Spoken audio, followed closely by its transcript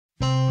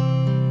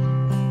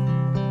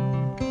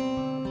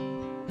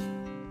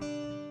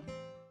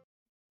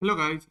Hello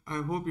guys,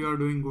 I hope you are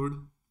doing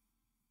good.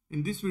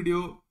 In this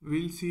video,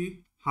 we'll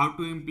see how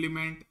to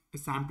implement a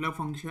sampler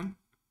function.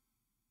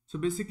 So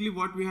basically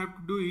what we have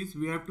to do is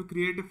we have to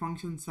create a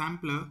function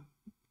sampler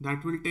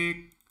that will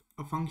take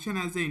a function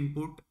as an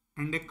input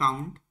and a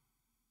count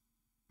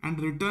and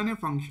return a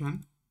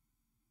function,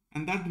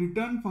 and that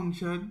return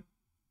function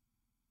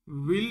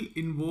will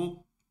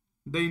invoke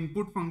the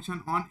input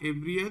function on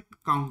every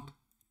count,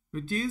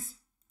 which is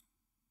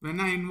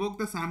when I invoke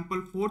the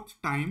sample fourth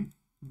time,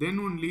 then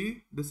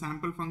only the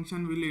sample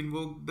function will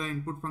invoke the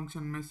input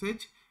function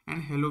message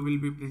and hello will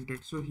be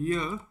printed. So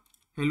here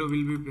hello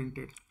will be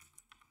printed.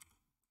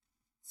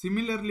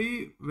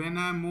 Similarly, when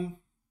I move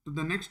to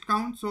the next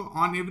count, so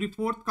on every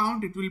fourth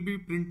count it will be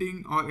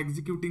printing or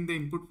executing the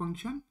input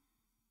function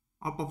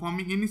or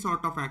performing any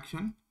sort of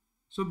action.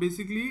 So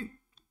basically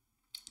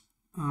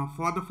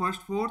for the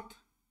first fourth,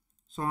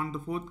 so on the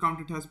fourth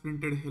count it has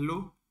printed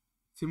hello.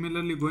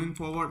 Similarly, going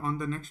forward on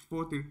the next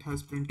fourth it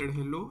has printed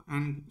hello,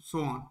 and so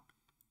on.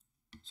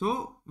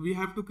 So we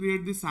have to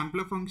create this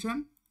sampler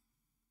function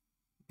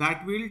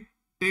that will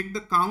take the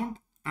count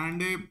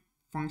and a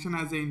function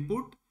as an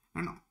input,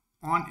 and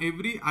on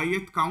every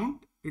ith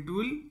count it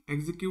will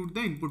execute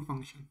the input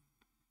function.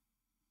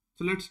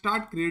 So let's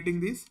start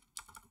creating this.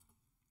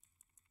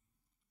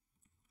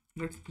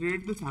 Let's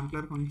create the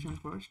sampler function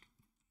first,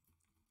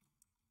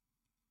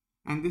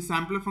 and this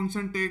sampler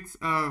function takes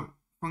a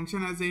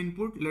function as an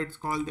input. Let's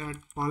call that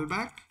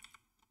callback,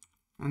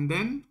 and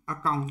then a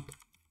count.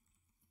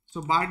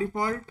 So by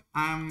default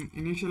I am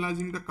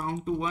initializing the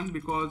count to 1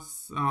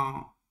 because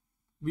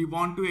we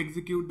want to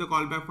execute the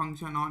callback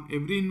function on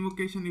every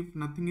invocation if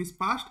nothing is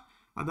passed,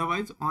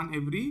 otherwise on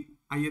every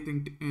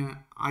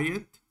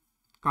ith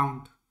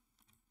count.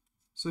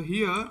 So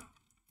here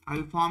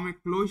I'll form a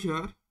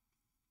closure,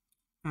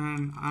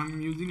 and I'm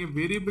using a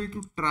variable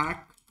to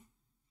track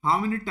how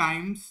many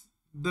times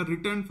the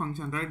return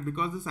function, right,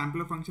 because the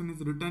sampler function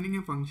is returning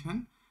a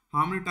function,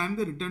 how many times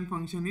the return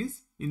function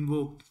is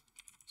invoked.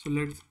 So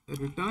let's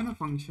return a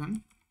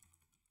function,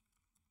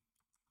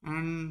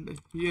 and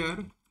here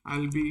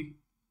I'll be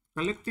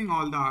collecting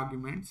all the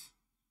arguments,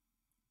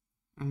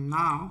 and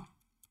now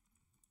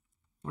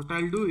what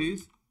I'll do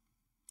is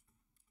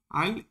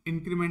I'll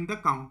increment the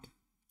count.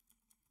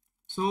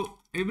 So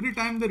every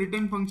time the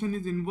return function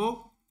is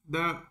invoked,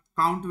 the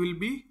count will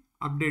be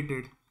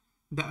updated.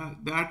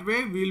 That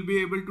way we'll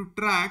be able to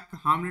track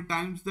how many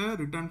times the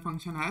return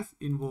function has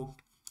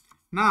invoked.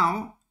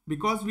 Now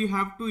because we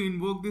have to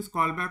invoke this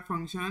callback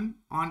function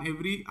on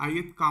every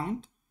ith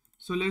count,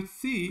 so let's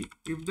see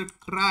if the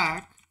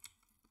track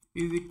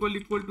is equal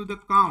to the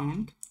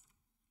count,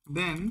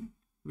 then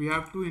we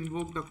have to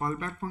invoke the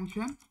callback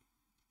function,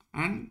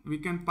 and we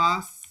can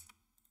pass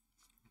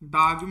the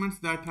arguments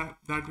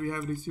that we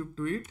have received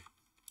to it.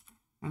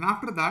 And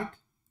after that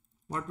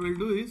what we'll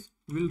do is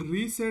we'll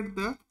reset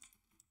the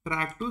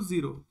track to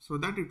 0 so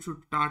that it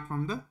should start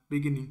from the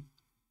beginning.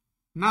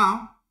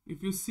 Now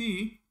if you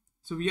see,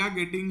 so we are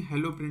getting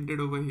hello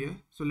printed over here.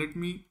 So let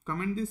me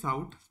comment this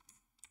out.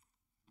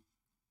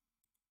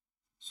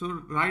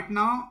 So right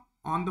now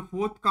on the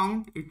fourth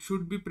count it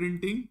should be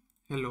printing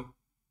hello.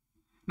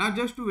 Now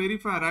just to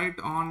verify, right,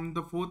 on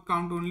the fourth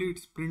count only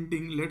it's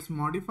printing, let's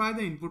modify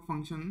the input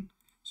function.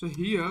 So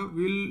here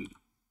we'll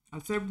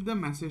accept the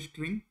message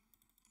string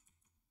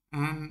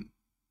and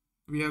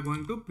we are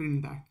going to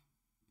print that.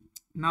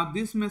 Now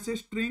this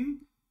message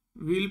string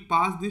will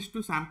pass this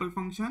to sample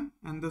function,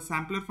 and the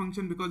sampler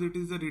function, because it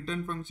is a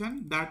return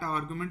function, that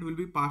argument will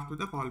be passed to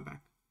the callback.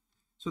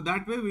 So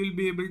that way we'll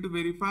be able to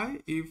verify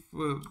if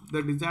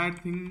the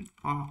desired thing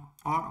or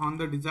on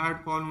the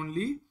desired call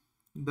only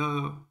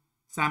the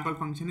sample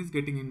function is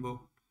getting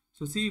invoked.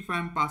 So see, if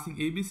I'm passing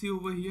ABC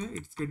over here,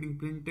 it's getting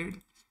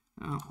printed.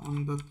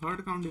 On the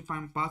third count, if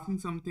I'm passing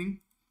something,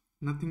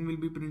 nothing will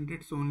be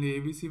printed, so only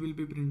ABC will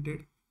be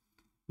printed.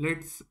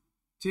 Let's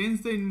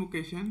change the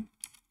invocation,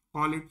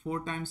 call it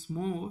 4 times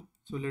more.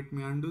 So let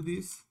me undo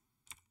this,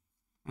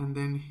 and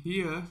then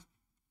here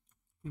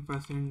if I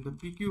send the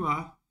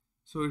PQR,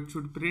 so it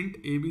should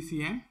print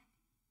ABC and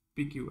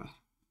PQR.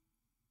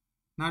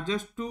 Now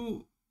just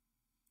to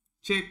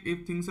check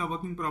if things are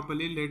working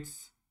properly,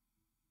 let's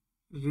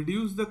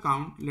reduce the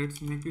count,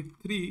 let's make it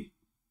 3.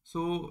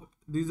 So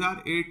these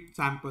are 8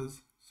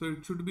 samples, so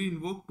it should be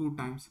invoked 2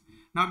 times.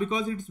 Now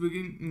because it's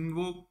being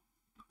invoked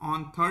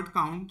on third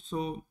count,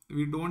 so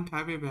we don't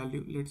have a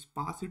value, let's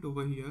pass it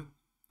over here.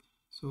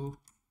 So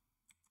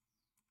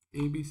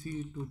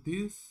ABC to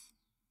this,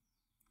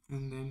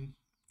 and then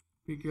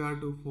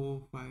PQR to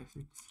 4, 5,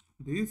 6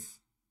 this,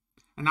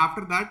 and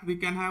after that we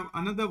can have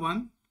another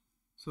one.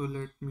 So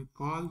let me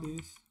call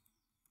this,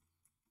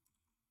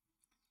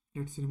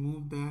 let's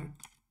remove that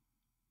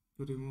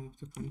to remove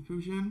the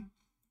confusion,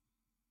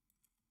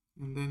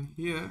 and then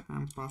here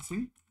I'm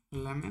passing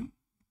lemon.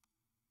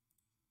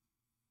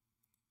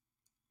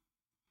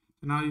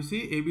 So now you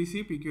see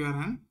ABC,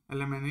 PQR and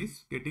LMN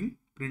is getting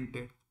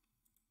printed.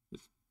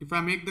 If I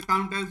make the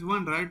count as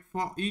 1, right,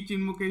 for each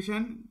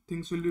invocation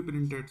things will be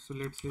printed. So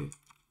let's say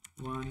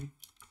 1,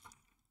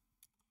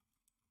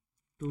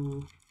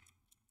 2,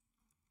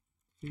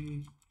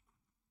 3,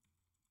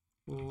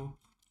 4,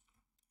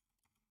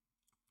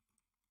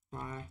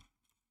 5,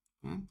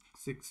 and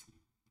 6.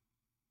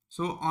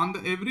 So on the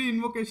every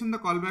invocation, the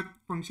callback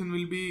function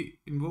will be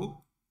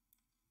invoked.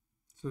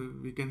 So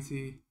we can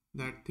see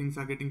that things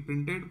are getting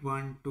printed: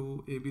 1,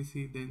 2,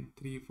 ABC, then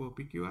 3, 4,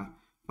 PQR,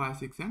 5,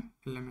 6, and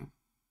LMM.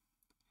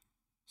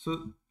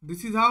 So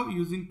this is how,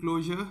 using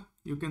closure,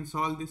 you can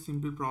solve this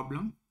simple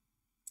problem.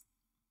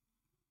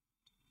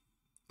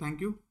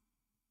 Thank you.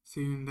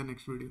 See you in the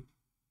next video.